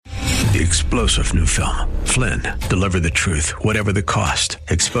the explosive new film, Flynn, deliver the truth, whatever the cost.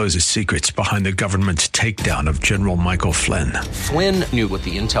 Exposes secrets behind the government's takedown of General Michael Flynn. Flynn knew what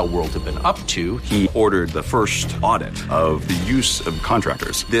the intel world had been up to. He ordered the first audit of the use of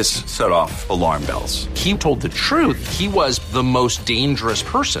contractors. This set off alarm bells. He told the truth. He was the most dangerous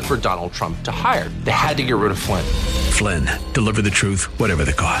person for Donald Trump to hire. They had to get rid of Flynn. Flynn, deliver the truth, whatever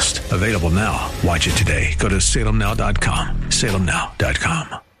the cost. Available now. Watch it today. Go to salemnow.com.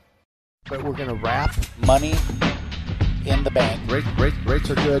 salemnow.com. But we're going to wrap money in the bank. Rates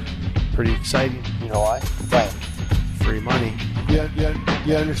are good. Pretty exciting. You know why? Right. Free money. You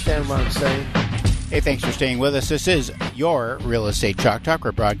understand what I'm saying? Hey, thanks for staying with us. This is your Real Estate Chalk Talk.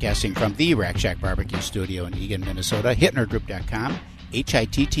 We're broadcasting from the Rack Shack Barbecue Studio in Eagan, Minnesota. HittnerGroup.com.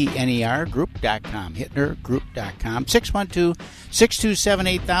 HITTNER Group.com. HittnerGroup.com.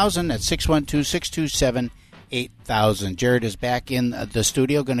 612-627-8000. That's 612-627-8000. Jared is back in the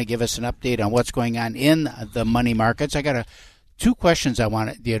studio, going to give us an update on what's going on in the money markets. I got two questions I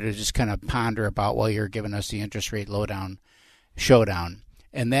wanted you to just kind of ponder about while you're giving us the interest rate showdown.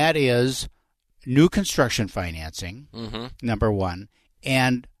 And that is new construction financing, number one,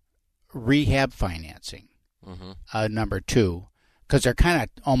 and rehab financing, number two, because they're kind of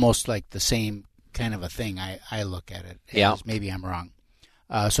almost like the same kind of a thing. I look at it. Yeah. Maybe I'm wrong.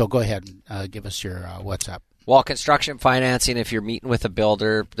 So go ahead and give us your what's up. Well, construction financing, if you're meeting with a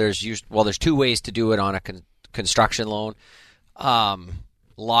builder, there's two ways to do it on a construction loan. A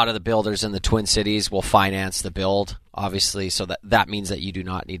lot of the builders in the Twin Cities will finance the build, obviously, so that means that you do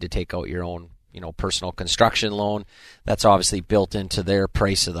not need to take out your own personal construction loan. That's obviously built into their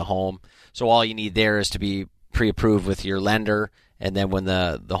price of the home. So all you need there is to be pre-approved with your lender, and then when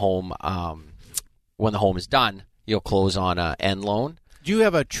the home is done, you'll close on an end loan. Do you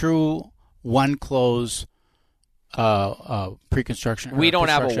have a true one close pre-construction? We don't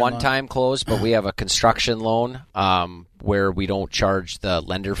have a one-time close, but we have a construction loan where we don't charge the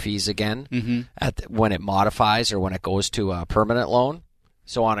lender fees again when it modifies or when it goes to a permanent loan.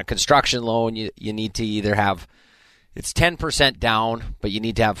 So on a construction loan, you need to either have, it's 10% down, but you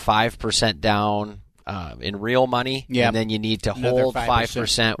need to have 5% down in real money, and then you need to hold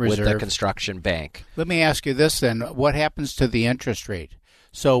 5% with the construction bank. Let me ask you this then: what happens to the interest rate?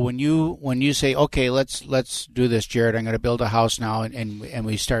 So when you say, okay, let's do this, Jared, I'm going to build a house now, and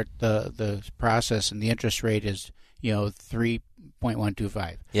we start the process, and the interest rate is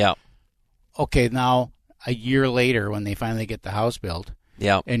 3.125. Yeah. Okay, now a year later, when they finally get the house built.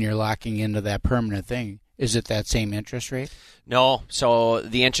 Yeah. And you're locking into that permanent thing. Is it that same interest rate? No. So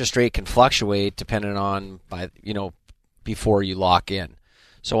the interest rate can fluctuate depending on before you lock in.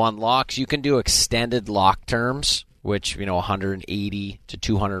 So on locks, you can do extended lock terms, which 180 to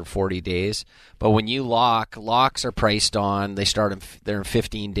 240 days. But when you locks are priced on, they're in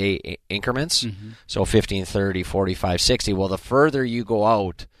 15-day increments. So 15, 30, 45, 60. Well, the further you go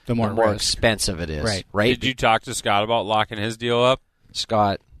out, the more expensive it is. Right? Did you talk to Scott about locking his deal up?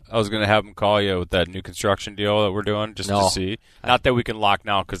 Scott, I was going to have him call you with that new construction deal that we're doing just to see. Not that we can lock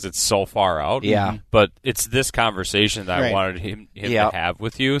now because it's so far out. Yeah. But it's this conversation that I wanted him to have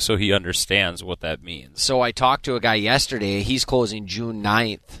with you so he understands what that means. So I talked to a guy yesterday. He's closing June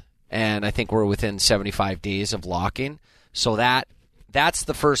 9th, and I think we're within 75 days of locking. So that's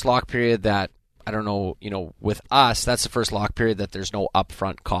the first lock period that, I don't know, with us, that's the first lock period that there's no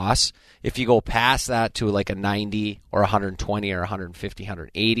upfront costs. If you go past that to like a 90 or 120 or 150,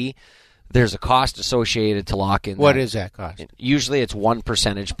 180, there's a cost associated to lock in. What is that cost? Usually it's 1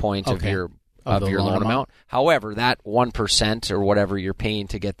 percentage point of your loan amount. However, that 1% or whatever you're paying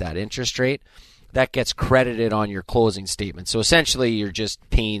to get that interest rate, that gets credited on your closing statement. So essentially you're just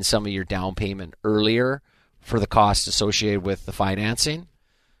paying some of your down payment earlier for the cost associated with the financing.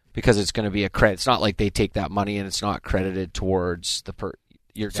 Because it's going to be a credit. It's not like they take that money and it's not credited towards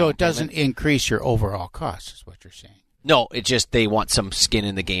your down So it doesn't payment. Increase your overall cost, is what you're saying. No, it just they want some skin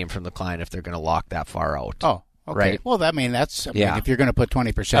in the game from the client if they're going to lock that far out. Oh, okay. Right? Well, if you're going to put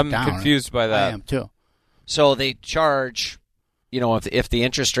 20% down. I'm confused by that. I am too. So they charge, if the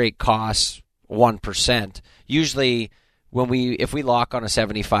interest rate costs 1%, usually if we lock on a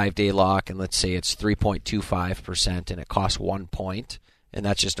 75-day lock and let's say it's 3.25% and it costs 1 point, and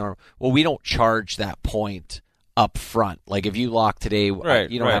that's just normal. Well, we don't charge that point up front. Like if you lock today,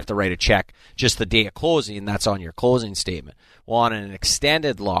 you don't have to write a check just the day of closing, and that's on your closing statement. Well, on an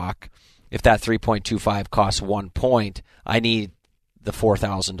extended lock, if that 3.25 costs 1 point, I need the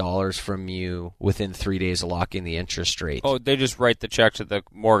 $4,000 from you within 3 days of locking the interest rate. Oh, they just write the check to the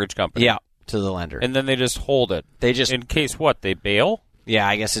mortgage company? Yeah, to the lender. And then they just hold it? In case what? They bail? Yeah,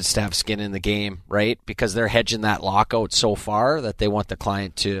 I guess it's to have skin in the game, right? Because they're hedging that lockout so far that they want the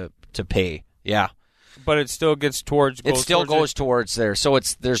client to to pay. Yeah. But it still gets towards. Goes towards there, so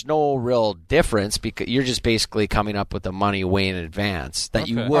there's no real difference because you're just basically coming up with the money way in advance that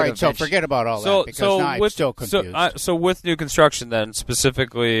you would. All right, so forget about all that because now I'm still confused. So with new construction, then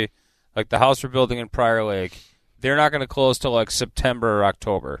specifically, like the house we're building in Prior Lake, they're not going to close till like September or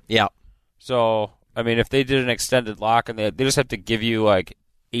October. Yeah. So I mean, if they did an extended lock and they just have to give you like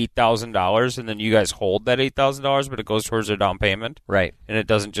 $8,000, and then you guys hold that $8,000, but it goes towards their down payment, right? And it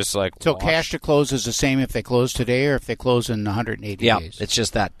doesn't just like so cash to close is the same if they close today or if they close in 180 days. Yeah, it's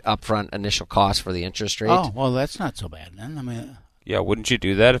just that upfront initial cost for the interest rate. Oh, well, that's not so bad then. I mean, yeah, wouldn't you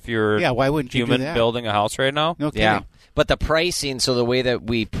do that if you're why wouldn't you do that? building a house right now? No kidding. Yeah. But the pricing, so the way that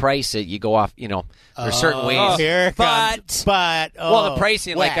we price it, you go off, there's certain ways. Here it comes. But the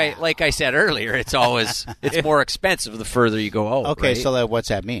pricing, like I said earlier, it's more expensive the further you go out. Okay, right? so what's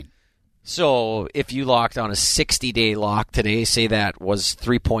that mean? So if you locked on a 60-day lock today, say that was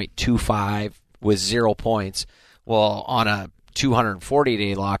 3.25 with 0 points, well, on a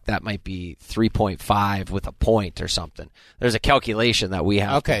 240-day lock, that might be 3.5 with a point or something. There's a calculation that we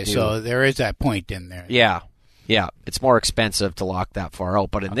have to do. So there is that point in there. Yeah. It's more expensive to lock that far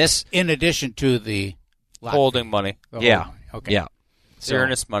out. But in addition to the holding money. Okay. Yeah. So,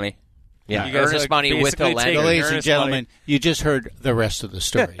 earnest money. Yeah, you guys earnest money with the lender. Ladies and gentlemen, you just heard the rest of the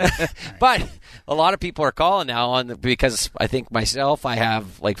story. Right. But a lot of people are calling now because I think myself, I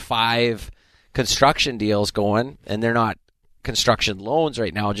have like 5 construction deals going, and they're not construction loans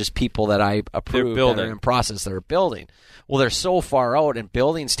right now, just people that I approve that are in process that are building. Well, they're so far out, and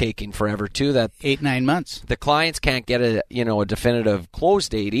building's taking forever too that 8-9 months. The clients can't get a definitive close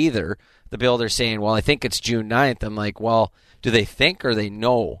date either. The builder's saying, "Well, I think it's June 9th." I'm like, "Well, do they think or they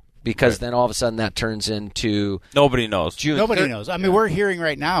know?" Because then all of a sudden that turns into nobody knows. June. Nobody knows. I mean, we're hearing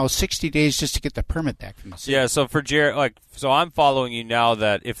right now 60 days just to get the permit back from the city. Yeah. So for Jared, so I'm following you now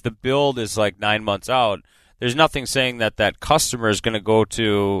that if the build is like 9 months out, there's nothing saying that customer is going to go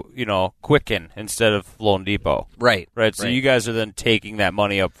to Quicken instead of Loan Depot. Right. So you guys are then taking that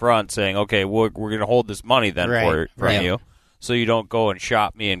money up front, saying, "Okay, we're going to hold this money then from you." So you don't go and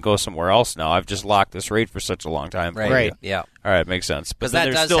shop me and go somewhere else now. I've just locked this rate for such a long time. Right. Yeah. All right, makes sense. But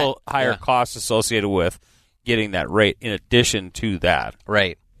then there's still higher costs associated with getting that rate in addition to that.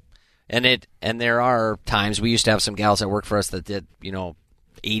 Right. And there are times we used to have some gals that worked for us that did,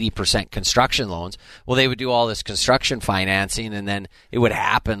 80% construction loans. Well, they would do all this construction financing, and then it would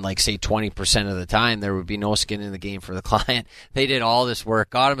happen like, say, 20% of the time. There would be no skin in the game for the client. They did all this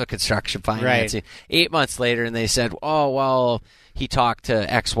work, got him a construction financing. Right. 8 months later, and they said, "Oh, well, he talked to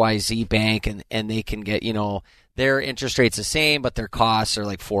XYZ Bank, and they can get, their interest rate's the same, but their costs are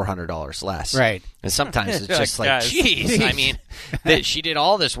like $400 less." Right. And sometimes it's just like, geez, I mean, she did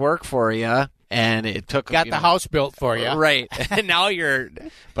all this work for you. And it took the house built for you, right? And now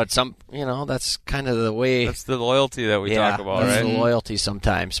but that's kind of the way. That's the loyalty that we talk about, that's right? The loyalty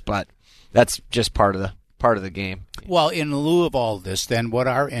sometimes, but that's just part of the game. Well, in lieu of all this, then what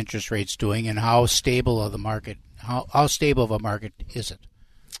are interest rates doing, and how stable of the market? How stable of a market is it?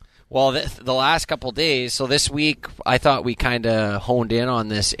 Well, the last couple of days. So this week, I thought we kind of honed in on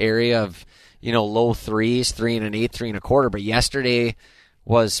this area of low 3s, 3 1/8, 3 1/4. But yesterday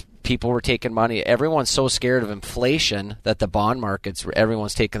was. People were taking money. Everyone's so scared of inflation that the bond markets,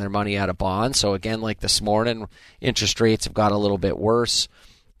 everyone's taking their money out of bonds. So again, like this morning, interest rates have got a little bit worse.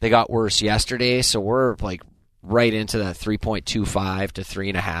 They got worse yesterday. So we're like right into that 3.25 to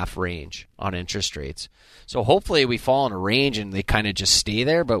 3.5 range on interest rates. So hopefully we fall in a range and they kind of just stay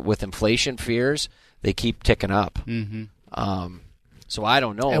there. But with inflation fears, they keep ticking up. Mm-hmm. So I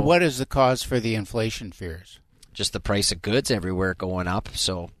don't know. And what is the cause for the inflation fears? Just the price of goods everywhere going up.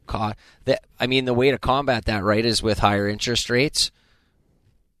 So, the way to combat that, right, is with higher interest rates.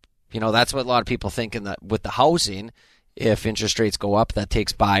 That's what a lot of people think with the housing. If interest rates go up, that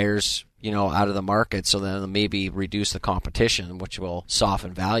takes buyers, out of the market. So then they'll maybe reduce the competition, which will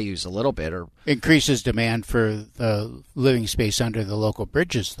soften values a little bit. Or increases demand for the living space under the local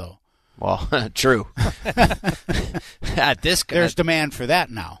bridges, though. Well, true. There's demand for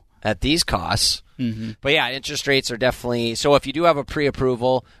that now. At these costs. Mm-hmm. But yeah, interest rates are definitely... So if you do have a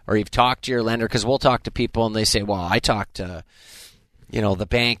pre-approval or you've talked to your lender, because we'll talk to people and they say, well, I talked to, the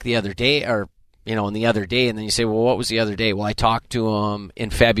bank the other day, or, and the other day, and then you say, well, what was the other day? Well, I talked to them in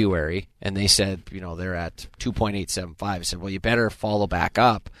February, and they said, they're at 2.875. I said, well, you better follow back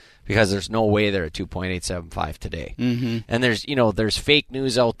up because there's no way they're at 2.875 today. Mm-hmm. And there's fake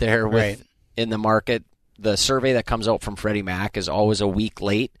news out there in the market. The survey that comes out from Freddie Mac is always a week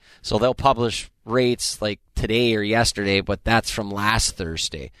late, so they'll publish rates like today or yesterday, but that's from last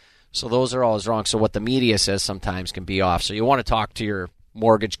Thursday. So those are always wrong. So what the media says sometimes can be off. So you want to talk to your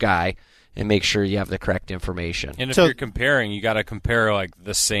mortgage guy and make sure you have the correct information. And if you're comparing, you got to compare like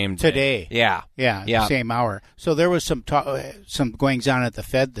the same day. Today. Yeah. Same hour. So there was some goings on at the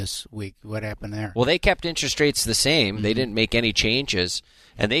Fed this week. What happened there? Well, they kept interest rates the same. Mm-hmm. They didn't make any changes.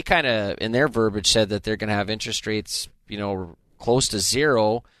 And they kind of, in their verbiage, said that they're going to have interest rates, close to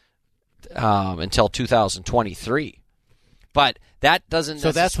zero until 2023. But that doesn't.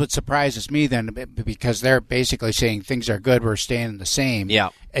 So that's what surprises me then, because they're basically saying things are good, we're staying the same.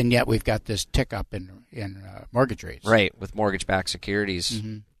 Yeah. And yet we've got this tick up in mortgage rates. Right, with mortgage-backed securities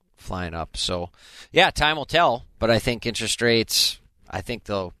flying up. So, yeah, time will tell. But I think interest rates,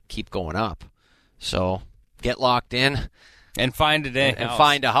 they'll keep going up. So get locked in and find and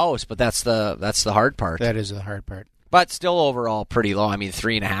find a house. But that's the hard part. That is the hard part. But still overall pretty low. I mean,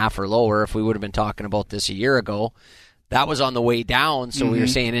 3.5 or lower. If we would have been talking about this a year ago, that was on the way down. So we were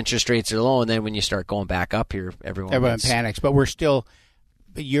saying interest rates are low, and then when you start going back up here, everyone panics. But we're still,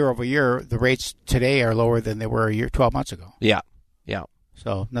 year over year, the rates today are lower than they were 12 months ago. Yeah.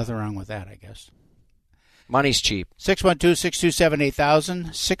 So nothing wrong with that, I guess. Money's cheap.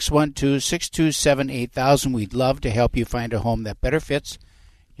 612-627-8000. 612-627-8000. We'd love to help you find a home that better fits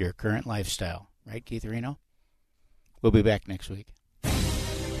your current lifestyle. Right, Keith Reno? We'll be back next week.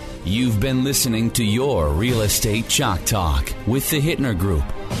 You've been listening to your Real Estate Chalk Talk with the Hittner Group,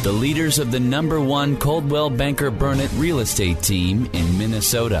 the leaders of the #1 Coldwell Banker Burnett real estate team in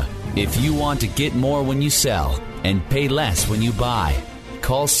Minnesota. If you want to get more when you sell and pay less when you buy,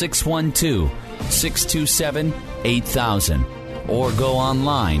 call 612-627-8000 or go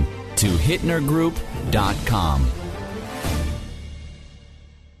online to hittnergroup.com.